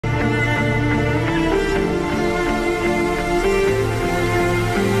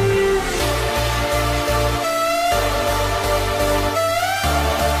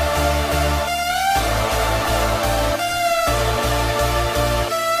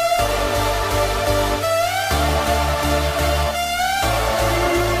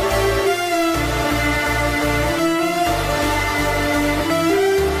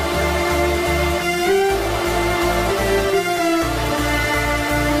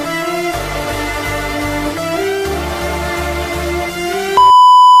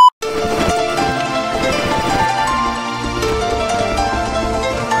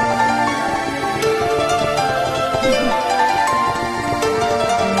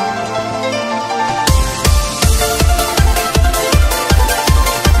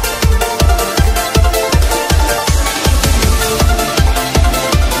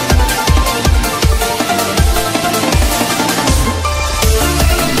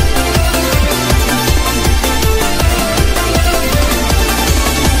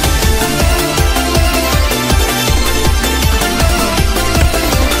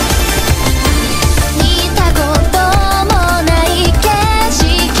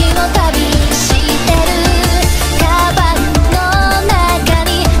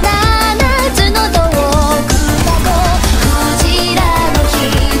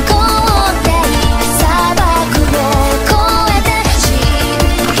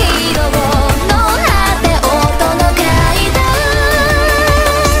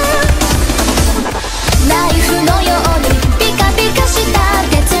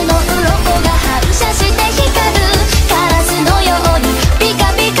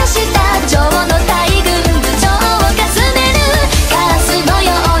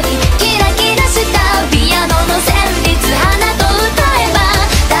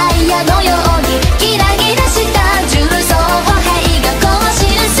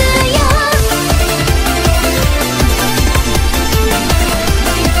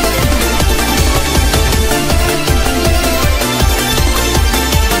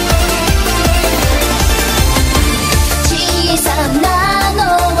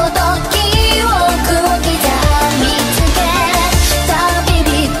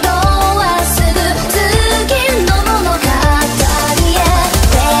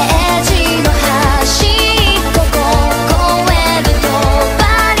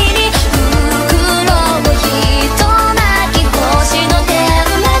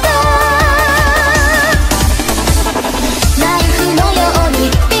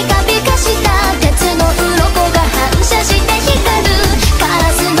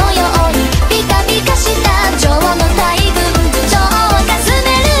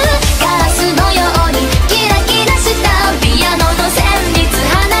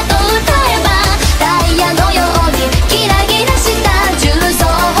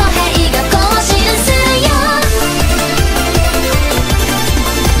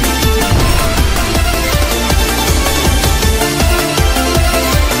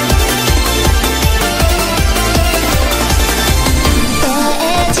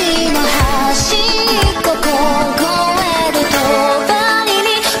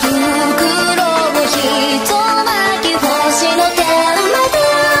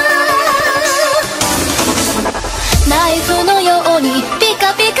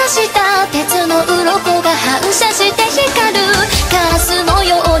した鉄の鱗が反射して光るカラスの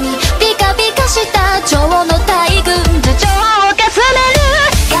ようにピカピカした蝶の大群頭上をかすめる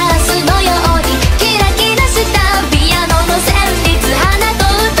ガラスのようにキラキラしたピアノの旋律花と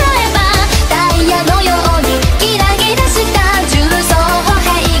歌えばダイヤのようにギラギラした重曹歩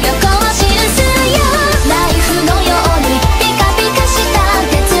兵が行進するよライフのようにピカピカした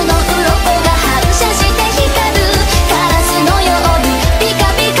鉄の鱗が反射して光るカラスのようにピ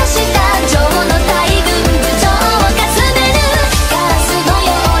カピカした蝶の大群頭上をかすめるガラスのよ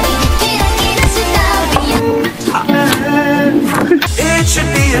うにキラキラしたピアノ It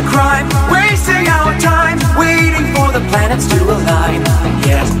should be a crime, wasting our time, waiting for the planets to align.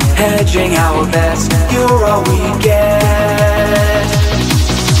 Yes, hedging our bets, you're all we get.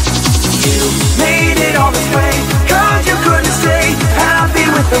 You made it all this way, cause you couldn't stay happy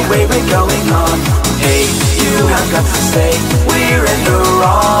with the way we're going on. Hey, you have got to say, we're in the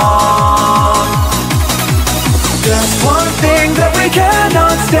wrong. Just one thing that we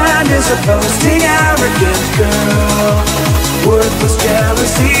cannot stand is a boasting, arrogant girl. Worthless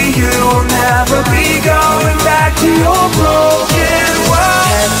jealousy, you'll never be going back to your broken world.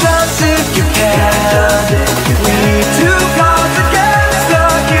 Catch us if you can. We two gods against the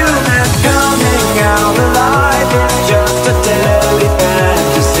human. Coming out alive is just a deadly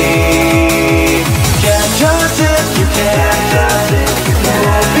fantasy. Catch us if you can.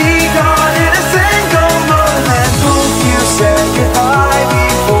 We'll be gone in a single moment. Hope you said goodbye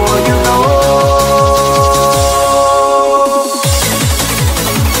before you know.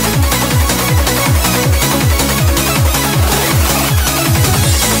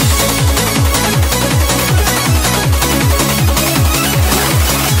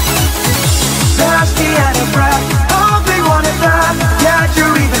 Nasty and a brat, ugly one at that. Yeah,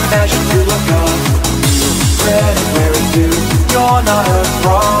 you're even measured to a gun. Red and wearing too, you're not a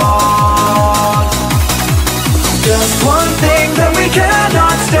fraud. Just one thing that we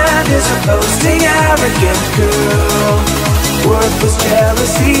cannot stand is a boasting, arrogant girl. Worthless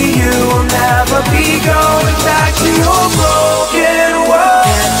jealousy, you will never be going back to your broken world.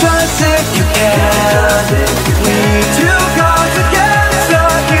 Catch us if you can. We two gods against the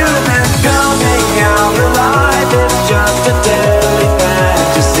human. Coming out alive is just a deadly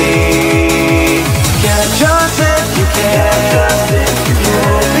fantasy. Catch us if you can.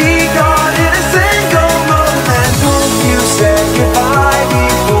 You'll be gone in a single moment. Hope you said goodbye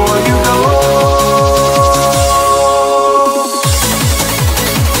before you go.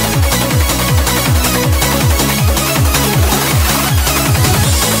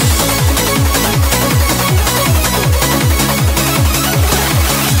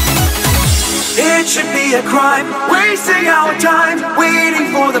 It should be a crime, wasting our time,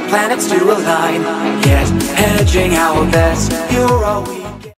 waiting for the planets to align. Yet, hedging our bets, you're all we